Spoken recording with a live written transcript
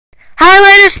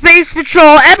Highlander Space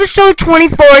Patrol, episode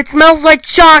 24. It smells like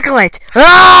chocolate.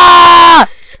 Ah!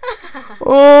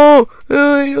 Oh,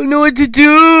 I don't know what to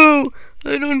do.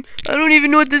 I don't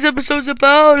even know what this episode's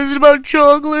about. Is it about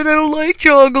chocolate? I don't like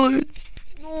chocolate.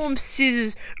 Oh,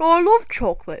 scissors. Oh, I love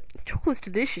chocolate. Chocolate's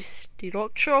delicious. Do you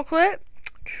like chocolate?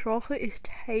 Chocolate is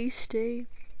tasty.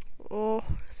 Oh,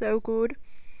 so good.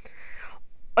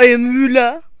 I am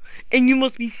Rula, and you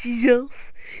must be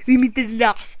scissors. We meet the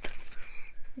last.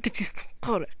 That is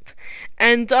correct.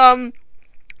 And, I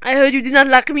heard you did not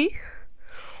like me.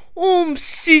 Oh,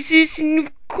 scissors, and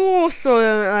of course I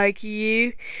don't like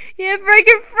you. You're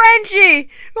freaking Frenchie.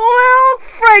 Oh, I like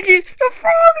Frenchies. You're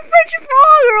fucking Frenchy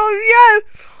father, oh yeah.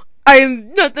 I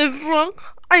am not a Frank.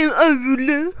 I am a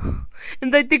ruler.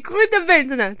 And I decree the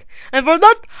vengeance. And for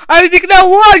that, I declare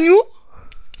war on you.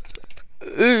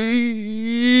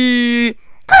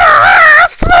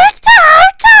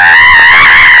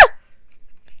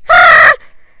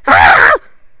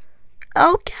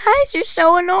 Oh, guys, you're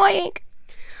so annoying.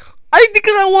 I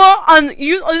declare war on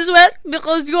you as well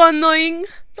because you're annoying.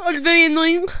 You're very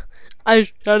annoying. I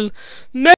shall